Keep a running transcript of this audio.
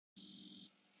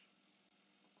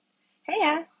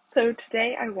Hey, so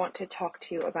today I want to talk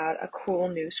to you about a cool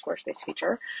new Squarespace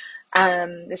feature.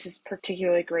 This is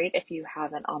particularly great if you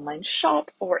have an online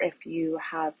shop or if you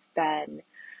have been,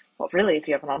 well, really, if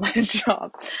you have an online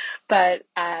shop, but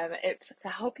it's to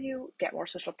help you get more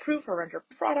social proof around your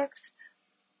products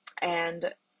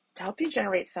and to help you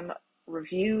generate some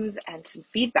reviews and some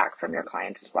feedback from your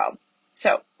clients as well.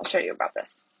 So I'll show you about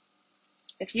this.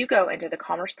 If you go into the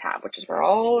Commerce tab, which is where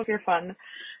all of your fun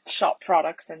shop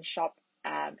products and shop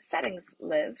settings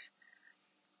live,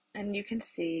 and you can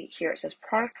see here it says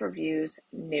product reviews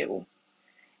new.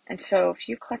 And so if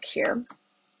you click here,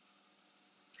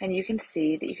 and you can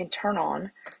see that you can turn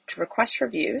on to request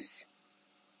reviews,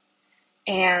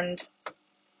 and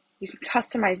you can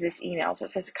customize this email. So it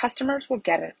says customers will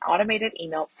get an automated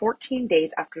email 14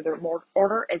 days after their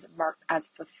order is marked as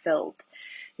fulfilled.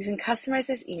 You can customize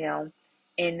this email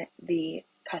in the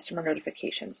customer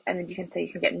notifications, and then you can say you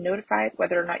can get notified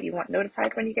whether or not you want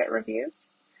notified when you get reviews.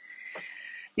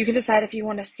 You can decide if you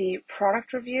want to see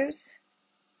product reviews,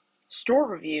 store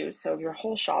reviews, so of your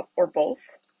whole shop, or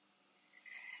both.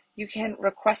 You can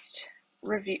request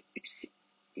reviews.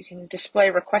 You can display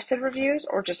requested reviews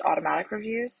or just automatic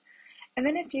reviews. And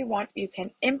then if you want, you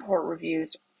can import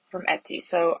reviews from Etsy.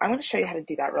 So I'm going to show you how to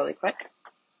do that really quick.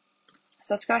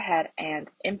 So let's go ahead and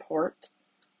import.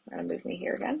 I'm going to move me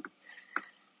here again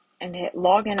and hit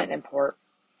login and import.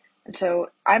 And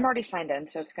so I'm already signed in,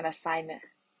 so it's going to sign.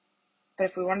 But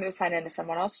if we wanted to sign in to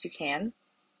someone else, you can.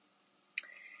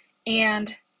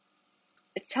 And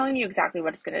it's telling you exactly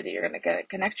what it's going to do. You're going to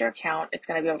connect your account. It's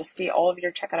going to be able to see all of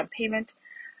your checkout and payment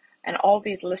and all of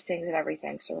these listings and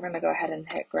everything. So we're going to go ahead and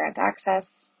hit grant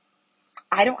access.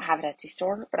 I don't have an Etsy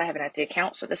store, but I have an Etsy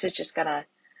account. So this is just going to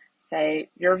say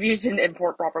your reviews didn't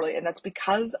import properly. And that's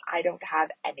because I don't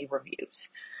have any reviews.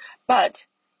 But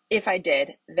if I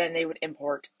did, then they would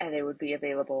import and they would be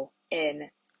available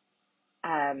in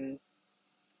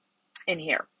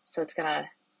here. So it's going to,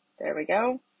 there we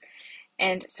go.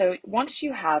 And so once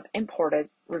you have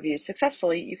imported reviews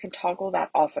successfully, you can toggle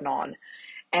that off and on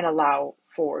and allow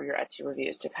for your Etsy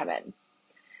reviews to come in.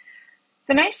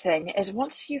 The nice thing is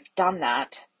once you've done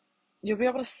that, you'll be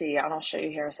able to see, and I'll show you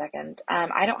here in a second.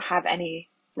 I don't have any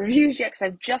reviews yet because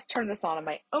I've just turned this on in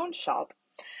my own shop.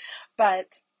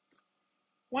 But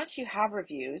once you have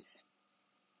reviews,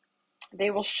 they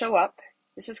will show up.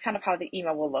 This is kind of how the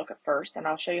email will look at first, and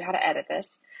I'll show you how to edit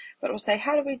this. But it will say,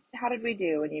 how did we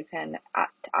do? And you can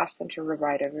ask them to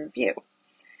write a review.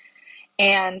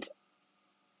 And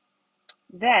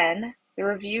then the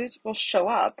reviews will show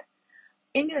up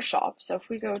in your shop. So if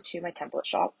we go to my template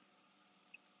shop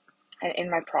and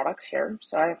in my products here,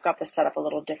 so I've got this set up a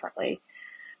little differently.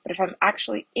 But if I'm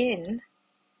actually in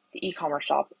the e-commerce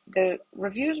shop, the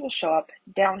reviews will show up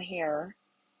down here.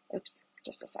 Oops,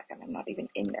 just a second. I'm not even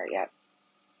in there yet.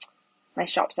 My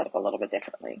shop set up a little bit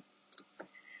differently.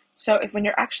 So when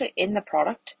you're actually in the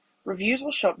product, reviews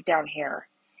will show up down here.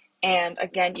 And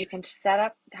again, you can set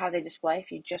up how they display.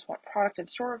 If you just want product and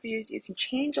store reviews, you can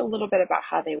change a little bit about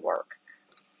how they work.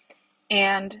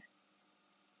 And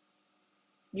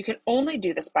you can only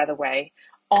do this, by the way,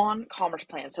 on Commerce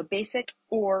Plan. So basic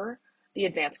or the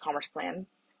advanced Commerce Plan,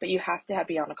 but you have to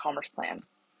be on a Commerce Plan.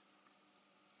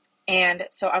 And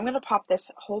so I'm going to pop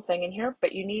this whole thing in here,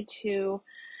 but you need to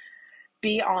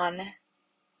be on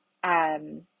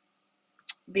one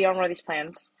of these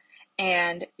plans,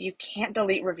 and you can't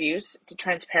delete reviews. It's a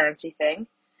transparency thing.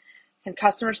 Can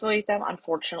customers delete them?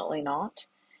 Unfortunately not.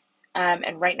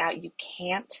 And right now you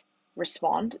can't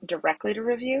respond directly to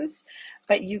reviews,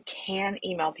 but you can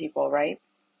email people, right?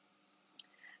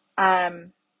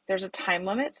 There's a time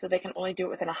limit, so they can only do it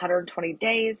within 120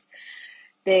 days.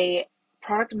 The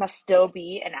product must still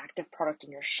be an active product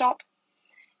in your shop.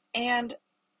 And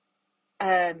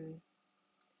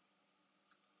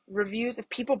reviews, if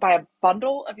people buy a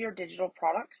bundle of your digital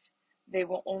products, they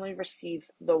will only receive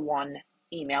the one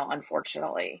email,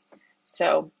 unfortunately.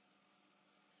 So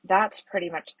that's pretty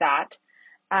much that.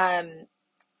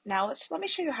 Now let me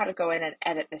show you how to go in and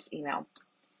edit this email.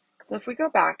 So if we go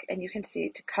back, and you can see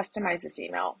to customize this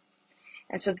email.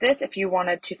 And so this, if you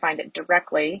wanted to find it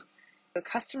directly, go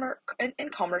customer in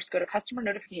Commerce, go to customer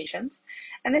notifications,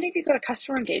 and then if you go to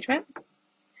customer engagement,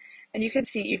 and you can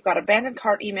see you've got abandoned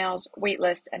cart emails,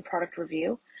 waitlist, and product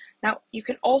review. Now you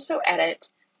can also edit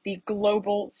the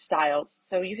global styles.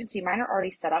 So you can see mine are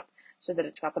already set up so that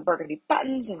it's got the burgundy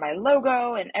buttons and my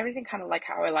logo and everything kind of like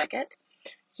how I like it.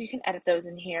 So you can edit those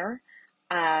in here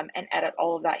and edit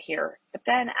all of that here. But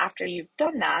then after you've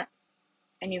done that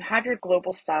and you have your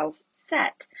global styles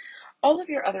set, all of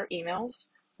your other emails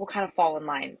will kind of fall in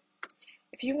line.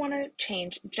 if you want to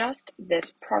change just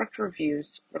this product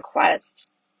reviews request,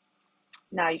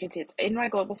 now you can see it's in my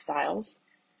global styles.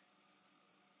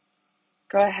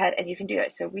 Go ahead and you can do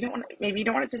that. So maybe you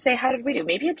don't want it to say, how did we do?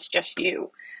 Maybe it's just you.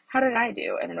 How did I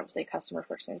do? And then it'll say customer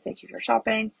first name. Thank you for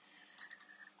shopping.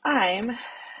 I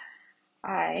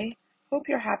hope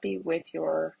you're happy with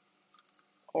your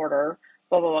order.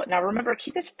 Blah, blah, blah. Now remember,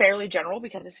 keep this fairly general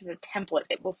because this is a template.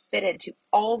 It will fit into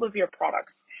all of your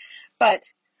products. But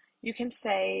you can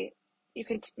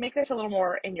make this a little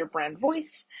more in your brand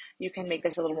voice. You can make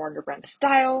this a little more in your brand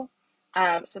style.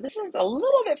 So this is a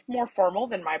little bit more formal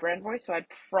than my brand voice, so I'd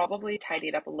probably tidy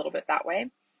it up a little bit that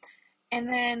way.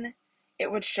 And then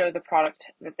it would show the product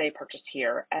that they purchased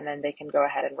here, and then they can go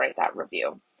ahead and write that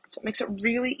review. So it makes it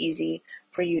really easy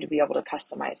for you to be able to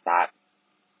customize that.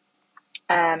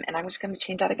 And I'm just going to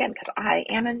change that again because I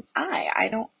am an I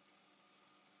don't.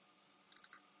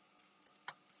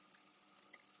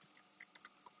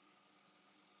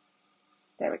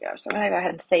 There we go. So I'm going to go ahead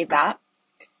and save that.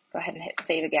 Go ahead and hit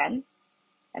save again.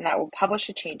 And that will publish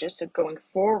the changes. So going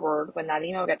forward, when that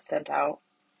email gets sent out,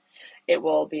 it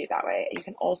will be that way. You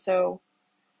can also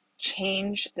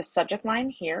change the subject line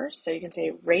here. So you can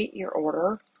say rate your order.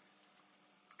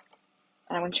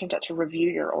 And I'm going to change that to review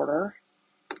your order.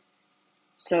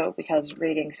 So because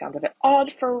rating sounds a bit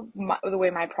odd for the way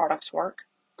my products work.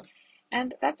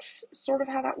 And that's sort of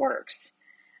how that works.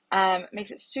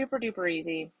 Makes it super duper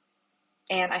easy.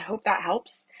 And I hope that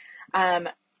helps.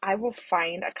 I will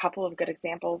find a couple of good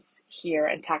examples here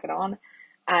and tack it on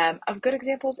of good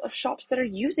examples of shops that are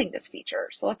using this feature.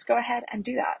 So let's go ahead and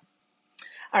do that.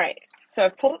 All right, so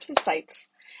I've pulled up some sites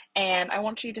and I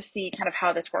want you to see kind of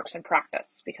how this works in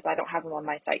practice because I don't have them on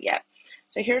my site yet.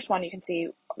 So here's one. You can see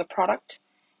the product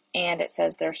and it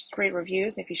says there's 3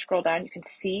 reviews. And if you scroll down, you can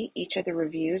see each of the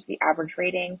reviews, the average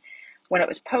rating, when it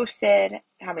was posted,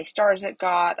 how many stars it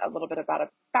got, a little bit about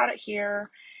it here.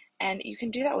 And you can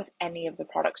do that with any of the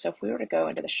products. So if we were to go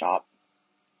into the shop,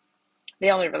 they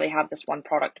only really have this one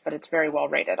product, but it's very well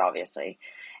rated, obviously.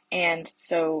 And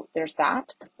so there's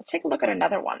that. Let's take a look at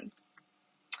another one.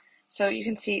 So you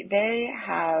can see they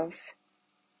have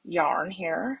yarn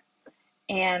here,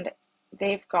 and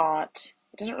they've got,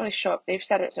 it doesn't really show up, they've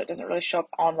set it so it doesn't really show up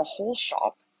on the whole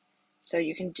shop. So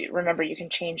you can remember, you can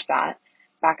change that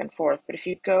back and forth. But if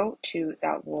you go to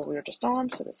that wall we were just on,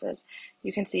 so this is,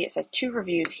 you can see it says 2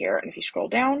 reviews here. And if you scroll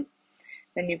down,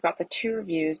 then you've got the 2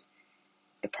 reviews,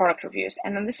 the product reviews.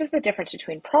 And then this is the difference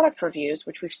between product reviews,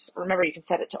 which remember, you can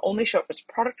set it to only show up as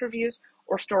product reviews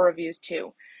or store reviews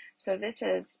too. So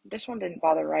this one didn't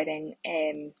bother writing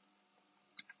a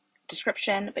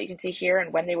description, but you can see here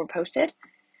and when they were posted.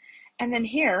 And then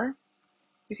here,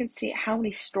 you can see how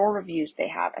many store reviews they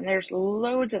have, and there's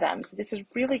loads of them. So this is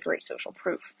really great social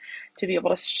proof to be able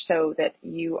to show that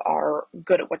you are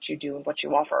good at what you do and what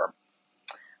you offer.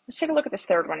 Let's take a look at this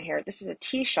third one here. This is a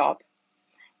tea shop,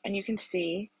 and you can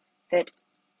see that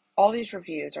all these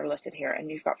reviews are listed here,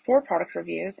 and you've got 4 product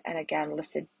reviews, and again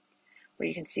listed where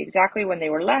you can see exactly when they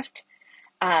were left,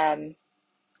 a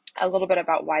little bit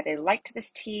about why they liked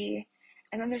this tea,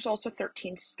 and then there's also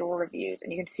 13 store reviews,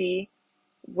 and you can see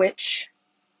which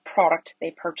product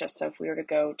they purchased. So if we were to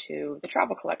go to the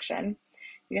travel collection,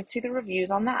 you can see the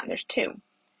reviews on that, and there's 2.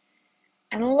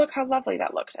 And look how lovely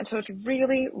that looks. And so it's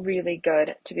really, really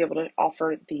good to be able to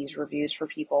offer these reviews for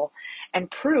people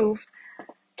and prove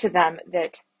to them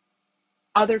that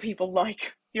other people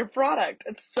like your product.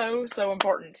 It's so, so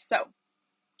important. So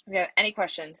if you have any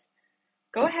questions,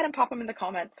 go ahead and pop them in the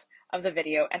comments of the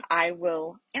video and I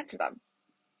will answer them.